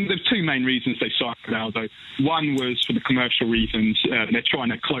 yeah. I mean, there's 2 main reasons they signed Ronaldo. One was for the commercial reasons. They're trying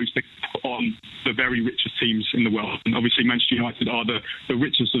to close the gap on the very richest teams in the world. And obviously, Manchester United are the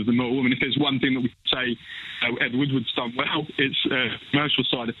richest of them all. I mean, if there's one thing that we say Ed Woodward's done well, it's the commercial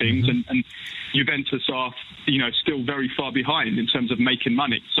side of things. And Juventus are, still very far behind in terms of making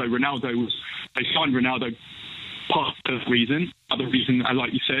money. So they signed Ronaldo part of the reason. other reason,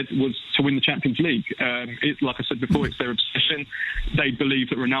 like you said, was to win the Champions League. Like I said before, it's their obsession. They believe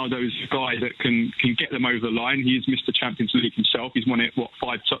that Ronaldo is a guy that can get them over the line. He is Mr. Champions League himself. He's won it,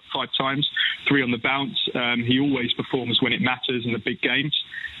 five times, 3 on the bounce. He always performs when it matters in the big games.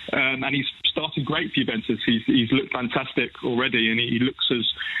 And he's started great for Juventus. He's looked fantastic already, and he looks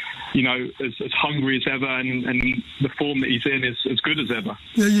as hungry as ever, and the form that he's in is as good as ever.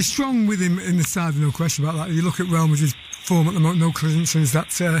 Yeah, you're strong with him in the side, no question about that. You look at Real Madrid's form at the moment, no coincidence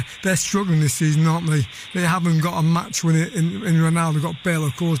that they're struggling this season, aren't they? They haven't got a match winner in Ronaldo. They've got Bale,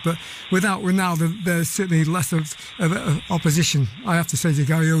 of course, but without Ronaldo, there's certainly less of opposition, I have to say, to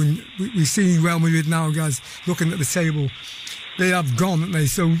Gary Owen. We see Real Madrid now, guys, looking at the table. They have gone, haven't they?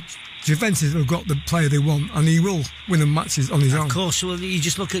 So Juventus have got the player they want, and he will win the matches on his own. Of course. Well, you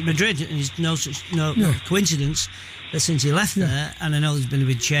just look at Madrid, and it's no coincidence that since he left there, and I know there's been a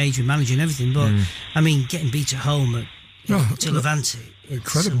big change with manager and everything, but I mean, getting beat at home to Levante,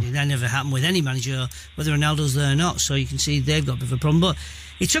 incredible. That never happened with any manager, whether Ronaldo's there or not. So you can see they've got a bit of a problem. But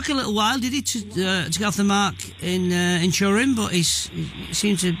it took a little while, did it, to get off the mark in Turin? But he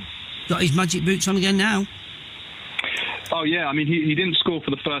seems to have got his magic boots on again now. Oh yeah, I mean he didn't score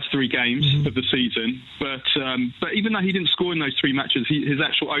for the first 3 games of the season, but even though he didn't score in those 3 matches, his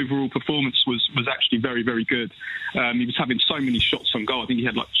actual overall performance was actually very, very good. He was having so many shots on goal. I think he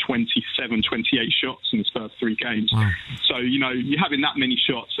had like 27, 28 shots in his first 3 games. Wow. So you're having that many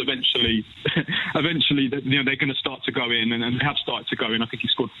shots. Eventually, they're going to start to go in, and they have started to go in. I think he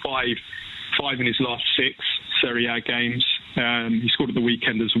scored 5 in his last 6 Serie A games. He scored at the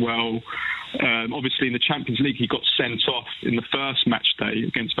weekend as well. Obviously, in the Champions League, he got sent off in the first match day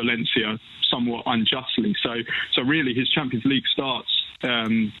against Valencia, somewhat unjustly. So really, his Champions League starts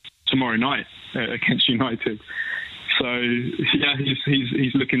tomorrow night against United. So yeah,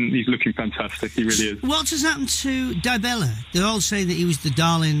 he's looking fantastic. He really is. What has happened to Dybala? They all say that he was the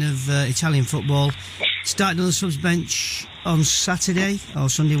darling of Italian football. Started on the subs bench on Saturday or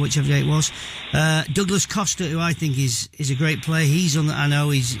Sunday, whichever day it was. Douglas Costa, who I think is a great player. I know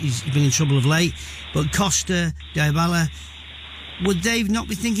he's been in trouble of late, but Costa, Dybala, would they not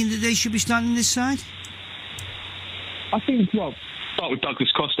be thinking that they should be starting this side? I think, start with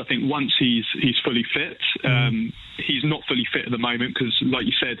Douglas Costa. I think once he's fully fit, he's not fully fit at the moment because, like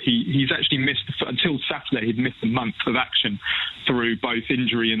you said, he's actually missed until Saturday. He'd missed a month of action through both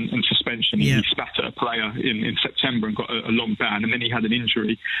injury and suspension. Yeah. He spat at a player in September and got a long ban, and then he had an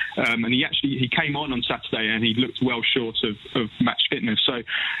injury. And he came on Saturday and he looked well short of match fitness. So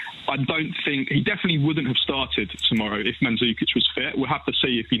I don't think he definitely wouldn't have started tomorrow if Mandzukic was fit. We'll have to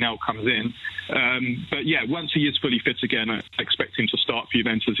see if he now comes in. But yeah, once he is fully fit again, I expect him to start for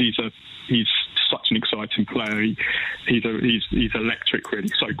Juventus. He's such an exciting player. He's electric,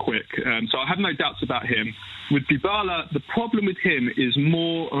 really, so quick. So I have no doubts about him. With Dybala, the problem with him is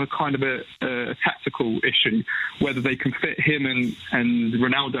more of a kind of a tactical issue, whether they can fit him and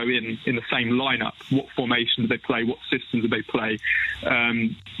Ronaldo in the same lineup. What formation do they play? What systems do they play?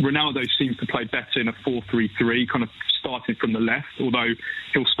 Ronaldo seems to play better in a 4-3-3, kind of starting from the left, although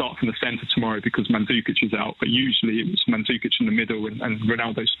he'll start from the centre tomorrow because Mandzukic is out. But usually it was Mandzukic in the middle and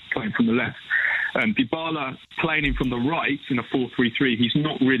Ronaldo's playing from the left. Dybala playing him from the right in a 4-3-3, he's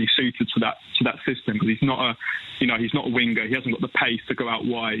not really suited to that system because he's not a winger. He hasn't got the pace to go out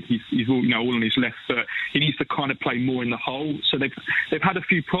wide. He's all on his left foot. He needs to kind of play more in the hole. So they've had a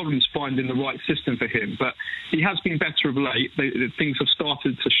few problems finding the right system for him, but he has been better of late. Things have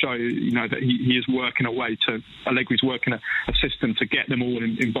started to show that he is working a way to Allegri's working a system to get them all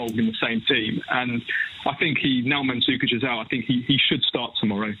involved in the same team. And I think now Mandzukic is out, I think he should start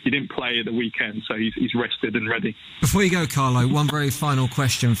tomorrow. He didn't play at the weekend, so he's rested and ready. Before you go, Carlo, one very final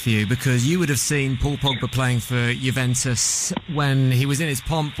question for you, because you would have seen Paul Pogba playing for Juventus when he was in his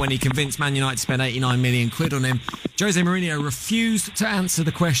pomp, when he convinced Man United to spend 89 million quid on him. Jose Mourinho refused to answer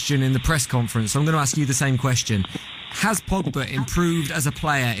the question in the press conference, so I'm going to ask you the same question. Has Pogba improved as a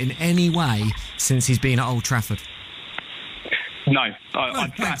player in any way since he's been at Old Trafford? No,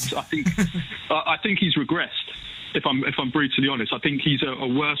 I think he's regressed. If I'm brutally honest, I think he's a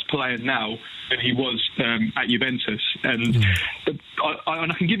worse player now than he was at Juventus. And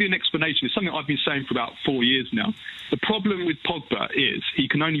I can give you an explanation. It's something I've been saying for about 4 years now. The problem with Pogba is he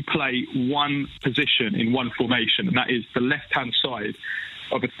can only play one position in one formation, and that is the left-hand side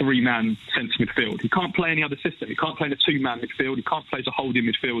of a 3-man centre midfield. He can't play any other system. He can't play in a 2-man midfield. He can't play as a holding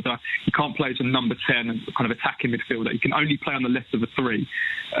midfielder. He can't play as a number 10 and kind of attacking midfielder. He can only play on the left of the 3.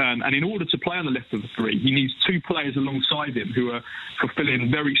 And in order to play on the left of the three, he needs two players alongside him who are fulfilling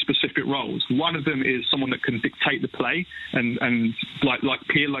very specific roles. One of them is someone that can dictate the play, and like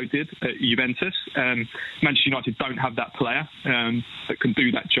Pirlo did at Juventus. Manchester United don't have that player that can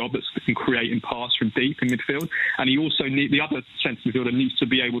do that job, that can create and pass from deep in midfield. And he also the other centre midfielder needs to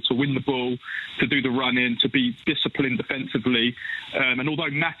be able to win the ball, to do the run-in, to be disciplined defensively. And although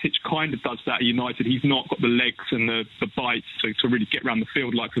Matic kind of does that at United, he's not got the legs and the bites to really get around the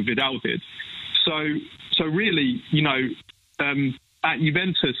field like Vidal did. So really, at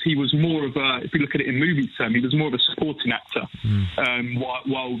Juventus, he was more of a, if you look at it in movie term, he was more of a supporting actor,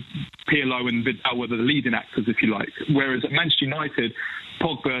 while Pirlo and Vidal were the leading actors, if you like. Whereas at Manchester United,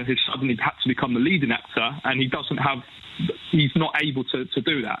 Pogba has suddenly had to become the leading actor, and he's not able to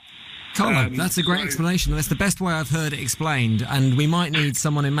do that. Carlo, that's a great explanation. That's the best way I've heard it explained. And we might need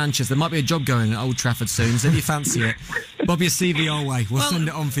someone in Manchester. There might be a job going at Old Trafford soon, so if you fancy it, bob your CV our way. We'll send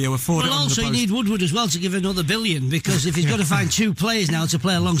it on for you. We'll forward it on the post. Also, you need Woodward as well to give another $1 billion, because if he's got to find two players now to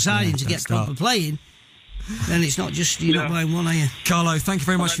play alongside him to get proper playing, then it's not just you're not buying one, are you? Carlo, thank you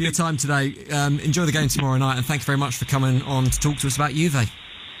very much for your time today. Enjoy the game tomorrow night, and thank you very much for coming on to talk to us about Juve.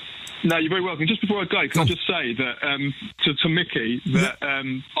 No, you're very welcome. Just before I go, can I just say that to Mickey that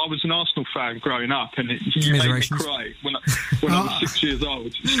I was an Arsenal fan growing up, and you made me cry when I was 6 years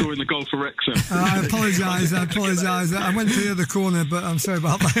old, scoring the goal for Wrexham. I apologise. I went to the other corner, but I'm sorry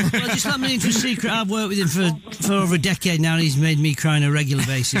about that. Well, just let me into a secret. I've worked with him for over a decade now, and he's made me cry on a regular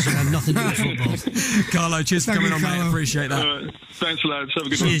basis, and I have nothing to do with football. Carlo, cheers for coming on, mate. I appreciate that. Thanks, lads. Have a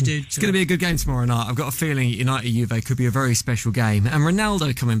good Cheers, one. dude. It's going to be a good game tomorrow night. I've got a feeling United-Juve could be a very special game. And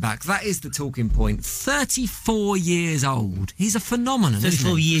Ronaldo coming back, that is the talking point. 34 years old. He's a phenomenon,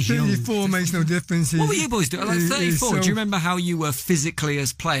 34 years young. 34 makes no difference. What were you boys doing? Like 34? Do you remember how you were physically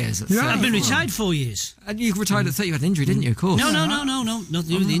as players at 34? I've been retired 4 years. And you retired at 30. You had an injury, didn't you, of course? No. Nothing to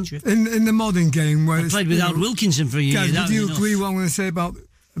do with the injury. In the modern game, where I played with Al Wilkinson for a year. Guys, do you agree what I'm going to say about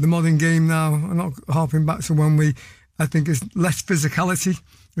the modern game now? I'm not harping back to when I think it's less physicality.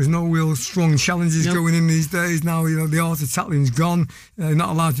 There's no real strong challenges going in these days now. The art of tackling's gone. They're not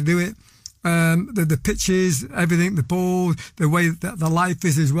allowed to do it. The pitches, everything, the ball, the way that the life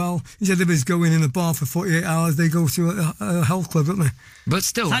is as well. Instead of us going in a bar for 48 hours, they go to a health club, don't they? But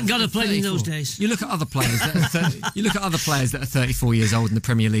still, thank God I played in those days. You look at other players. That are 34 years old in the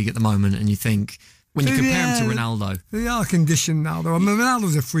Premier League at the moment, and you think, when you compare him to Ronaldo, they are conditioned now. Though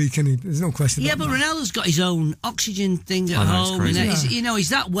Ronaldo's a freak, and there's no question. Yeah, but Ronaldo's got his own oxygen thing at home. He's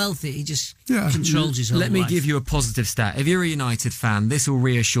that wealthy. He just controls his whole life. Let me give you a positive stat. If you're a United fan, this will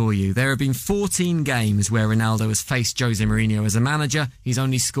reassure you. There have been 14 games where Ronaldo has faced Jose Mourinho as a manager. He's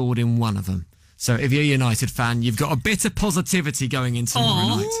only scored in one of them. So if you're a United fan, you've got a bit of positivity going into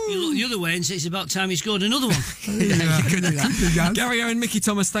tomorrow night. You look the other way and say it's about time he scored another one. You could do that. Gary Owen, Mickey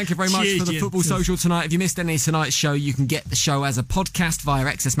Thomas, thank you very much for the Football Social tonight. If you missed any of tonight's show, you can get the show as a podcast via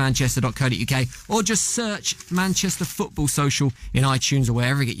accessmanchester.co.uk, or just search Manchester Football Social in iTunes or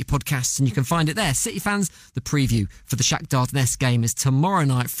wherever you get your podcasts, and you can find it there. City fans, the preview for the Shakhtar Donetsk game is tomorrow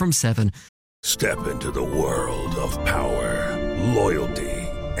night from 7. Step into the world of power, loyalty,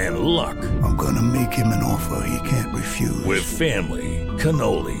 and luck. I'm gonna make him an offer he can't refuse. With family,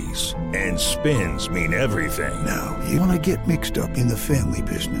 cannolis, and spins mean everything. Now, you wanna get mixed up in the family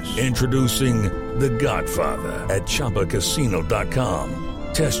business. Introducing The Godfather at ChumbaCasino.com.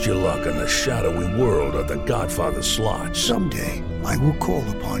 Test your luck in the shadowy world of The Godfather slot. Someday, I will call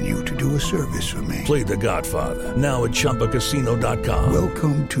upon you to do a service for me. Play The Godfather, now at ChumbaCasino.com.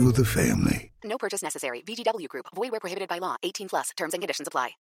 Welcome to the family. No purchase necessary. VGW Group. Void where prohibited by law. 18+. Terms and conditions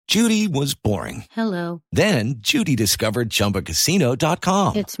apply. Judy was boring. Hello. Then Judy discovered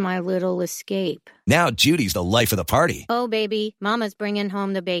ChumbaCasino.com. It's my little escape. Now Judy's the life of the party. Oh, baby, mama's bringing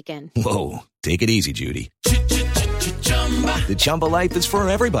home the bacon. Whoa, take it easy, Judy. The Chumba life is for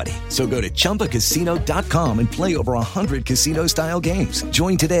everybody. So go to ChumbaCasino.com and play over 100 casino-style games.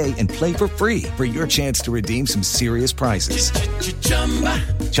 Join today and play for free for your chance to redeem some serious prizes.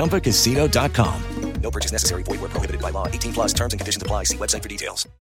 ChumbaCasino.com. No purchase necessary. Void where prohibited by law. 18+. Terms and conditions apply. See website for details.